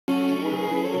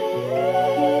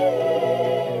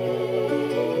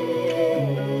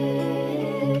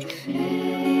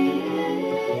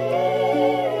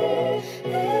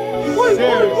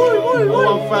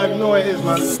5, you know what it is,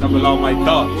 man. Double out my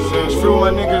dog. Serious, through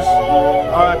my niggas.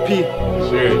 R.I.P.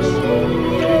 Serious.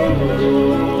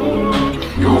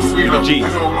 You're free to G.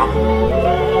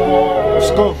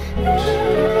 Let's go.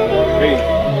 Hey.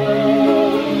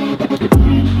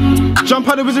 Jump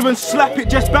out the wizard and slap it,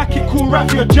 just back it, cool rap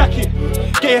for your jacket.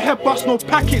 Get your head bust, no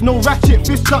packet, no ratchet,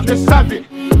 fists up, then stab it.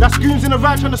 That's goons in the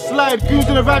ride trying to slide, goons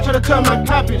in the ride trying to turn my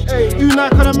cabbage.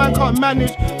 Unite cause a man can't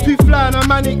manage, too fly and a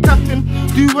man ain't captain.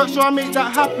 Do work so I make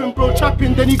that happen, bro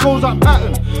trapping, then he goes up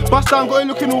pattern. Bust down, got it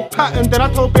looking all pattern, then I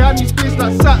told behind his space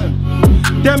like Saturn.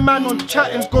 Them man on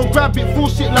chattings, go grab it, full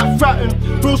shit like fratting.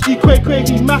 Broski, quay,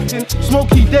 he matting.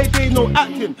 Smokey, they no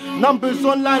acting. Numbers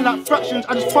online like fractions.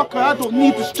 I just fuck her, I don't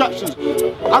need distractions.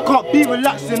 I can't be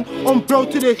relaxing. On bro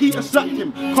to the heat and slapped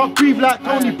him. Can't breathe like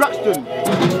Tony Braxton.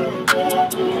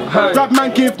 Grab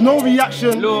man, give no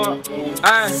reaction. Lord,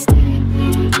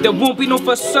 there won't be no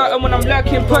for certain when I'm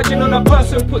lurking, purging on a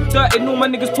person. Put dirt in, all my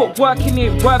niggas put work in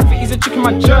it. Worth it, he's a chicken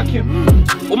man jerking.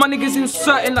 All my niggas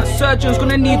inserting like surgeons,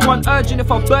 gonna need one urgent.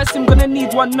 If I burst him, gonna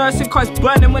need one nursing, cause it's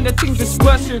burning when the thing's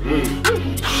dispersing.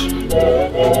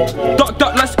 Duck,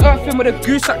 let's earth him with a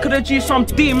goose that could've G's some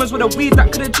demons with a weed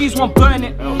that could've G's won't burn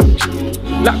it.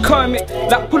 Like Kermit,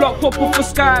 like pull up, pop off the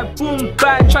sky, boom,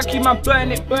 bad, tracky man,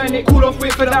 burn it, cool off,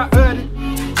 wait for that, heard it.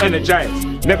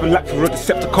 Energized, never lack for a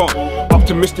Decepticon.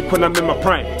 Optimistic when I'm in my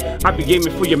prime. I be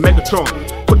aiming for your Megatron.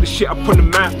 Put the shit up on the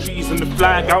map, trees and the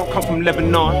flag. I don't come from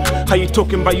Lebanon. How you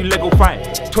talking about you Lego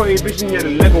fight? Toy vision, yeah, the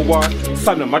Lego war.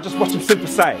 Son I just watch them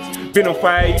synthesize. Been on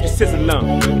fire, you just sizzle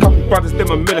long. Couple brothers,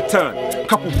 them a militant.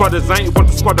 Couple brothers, I ain't want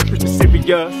the squad, I'm pretty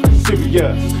serious.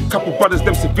 Couple brothers,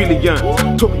 them civilians.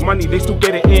 Talking money, they still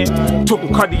get it in.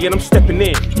 Talking cardi and I'm stepping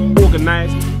in.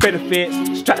 Organize, benefits,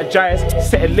 strategize,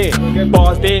 settle in.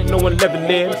 Bars, they ain't no one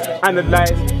leveling.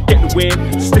 Analyze, get the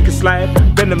win, stick and slide.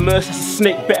 Venomous, it's a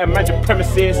snake, better imagine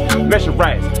premises. Measure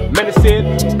rise,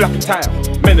 menacing, black and tile,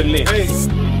 menacing. Hey.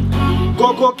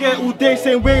 Go get it all day,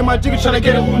 same way, my jigger tryna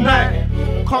get it all night.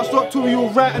 Can't stop till we all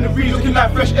right, and the really looking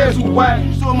like fresh airs all white.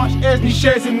 So much airs, these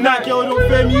shares in night. Girl, don't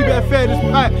fear me, you better fear this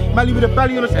pipe. Mally with a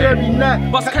belly on a scary night.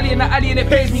 Bust Cali in the alley and it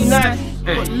pays me nice.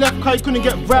 Got left car, you couldn't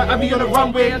get right. I be on the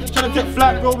runway, tryna take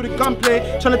flight, bro with a gunplay.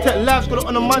 Tryna take lives, got it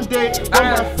on a Monday. On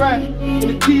my Friday, in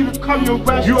the TV, come your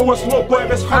brand. You don't want smoke, boy,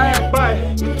 let's come and buy.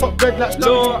 The top red like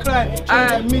London and Clyde.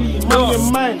 Tryna get million, money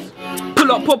and mines.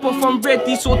 Pull up, pop off, I'm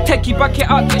ready, so techie, back it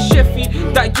out, get chefy.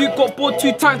 That you got bored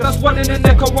 2 times, that's one in the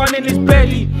neck and one in his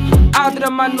belly. How did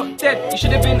a man not dead? He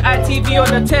should have been ITV on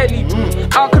the telly.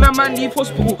 How can a man leave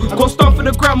hospital? Go start for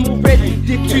the gram already.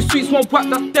 2 sweets, 1 whack,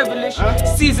 that's devilish.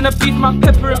 Season of beef, man,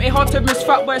 pepper him. Ain't hard to miss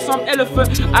fat boy, some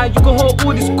elephant. You can hold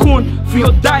all this corn for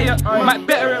your diet. Might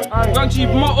better him. Young G,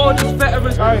 my orders,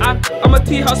 veterans. I'm a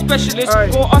tea house specialist.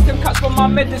 Go ask them cats for my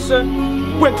medicine.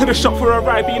 Went to the shop for a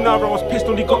ride, being I was pissed,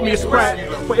 only got me a Sprite.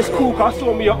 But it's cool, cause I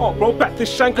saw me a up, bro, back to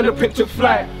Shank and the pitch took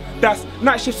flight. That's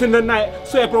night shifts in the night,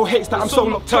 swear bro hates that I'm so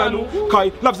nocturnal.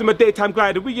 Cause he loves him a daytime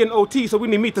glider, we in OT so we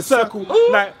need me to circle.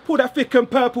 Like, pull that thick and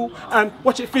purple and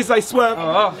watch it fizz, I swerve.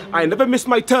 I never miss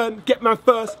my turn, get man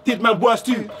first, did man worse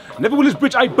too. Never will his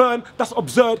bridge I burn, that's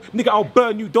absurd. Nigga I'll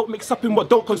burn you, don't mix up in what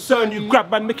don't concern you.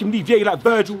 Grab man, make him leave yay like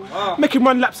Virgil. Make him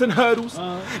run laps and hurdles.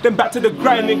 Then back to the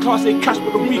grinding, class A cash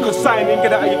but the week on signing.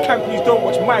 Get out of your camp, please don't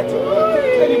watch my team.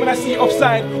 Only when I see it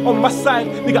offside, on my side,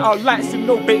 nigga I'll lights him,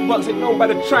 no bait bugs, ain't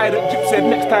nobody try that. Jip said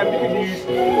next time you can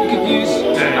use.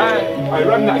 I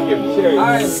run that game,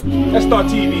 serious.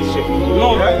 S-StarTV shit.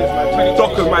 No, man.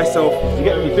 Dockem myself. You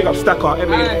get me? Big up Stacker,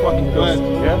 everything fucking goes.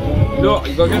 Yeah? No,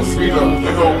 you go get freedom.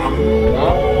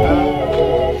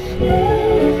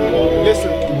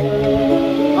 Listen.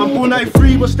 I'm born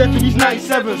 93, but stepping these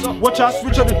 97s. Watch how I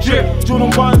switch up the drip.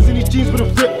 Jordan 1s in these jeans with a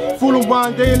rip. Full of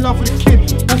wine, they in love with the kid.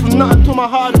 Went from nothing to my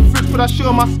heart and fridge. Put that shit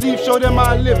on my sleeve, show them how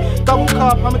I live. Double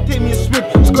carb, I'ma take me a swig.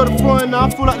 Just got a foreign now, I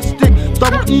feel like the stick.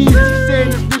 Double E,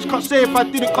 saying this bitch. Can't say if I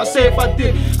did it, can't say if I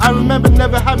did. I remember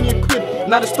never had me a quid.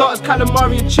 Now the starters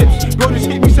calamari and chips. Bro, this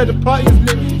hit me, said the party is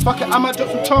lit. Fuck it, I might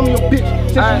drop some charm on your bitch.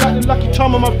 Said she like the lucky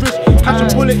charm on my wrist.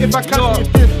 Catch a bullet if I catch me a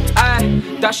diss.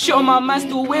 That shit on my mind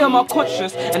still weigh on my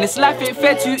conscience. And this life ain't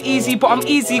fair too easy, but I'm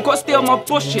easy, gotta stay on my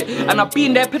bullshit. And I've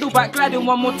been there, pedal back gliding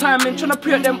one more time and tryna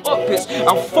pre-up them upwards.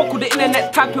 I'll fuck with the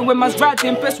internet tapping when man's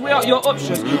riding, best way out your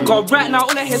options. Cause right now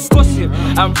all I hear's gossip,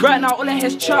 and right now all I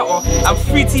hear's chatter. I'm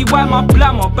free TY my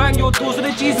blammer, bang your doors with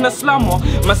the G's and a slammer.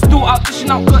 Man still out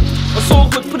dishing out good, I'm so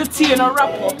good, put a T in a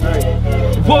rapper.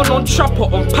 Well on trapper,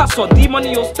 on passer,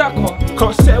 D-money or stacker.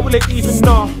 Can't settle it even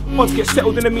now. Don't get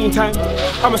settled in the meantime.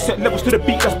 I'ma set levels to the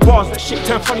beat, that's bars. That shit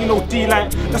turn funny, no D-line.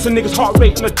 That's a nigga's heart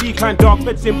rate on a decline, dog.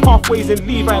 Feds in pathways and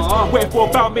Levi's. Waiting for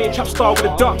a bout, mate, trap star with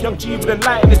a dark. Young G with a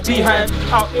light in his behind.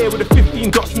 Out here with the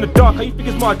 15 dots in the dark. How you think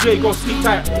it's my J gon' sleep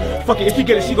tight? Fuck it, if you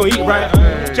get it, she gon' eat right.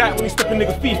 Jack when he step in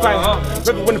nigga feet fight.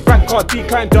 Rebel when the brand card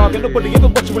decline, dog. Ain't nobody ever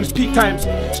watch it when it's peak times.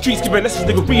 Streets giving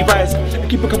lessons, nigga revise. I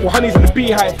keep a couple honeys in the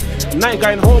beehive. And I ain't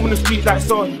going home in the street like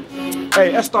so.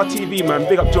 Hey, S-StarTV, man,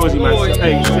 big up Josie, man.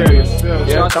 Hey, serious.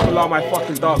 Yeah, double R my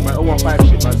fucking dog, man. 015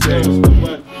 shit, man,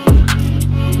 serious.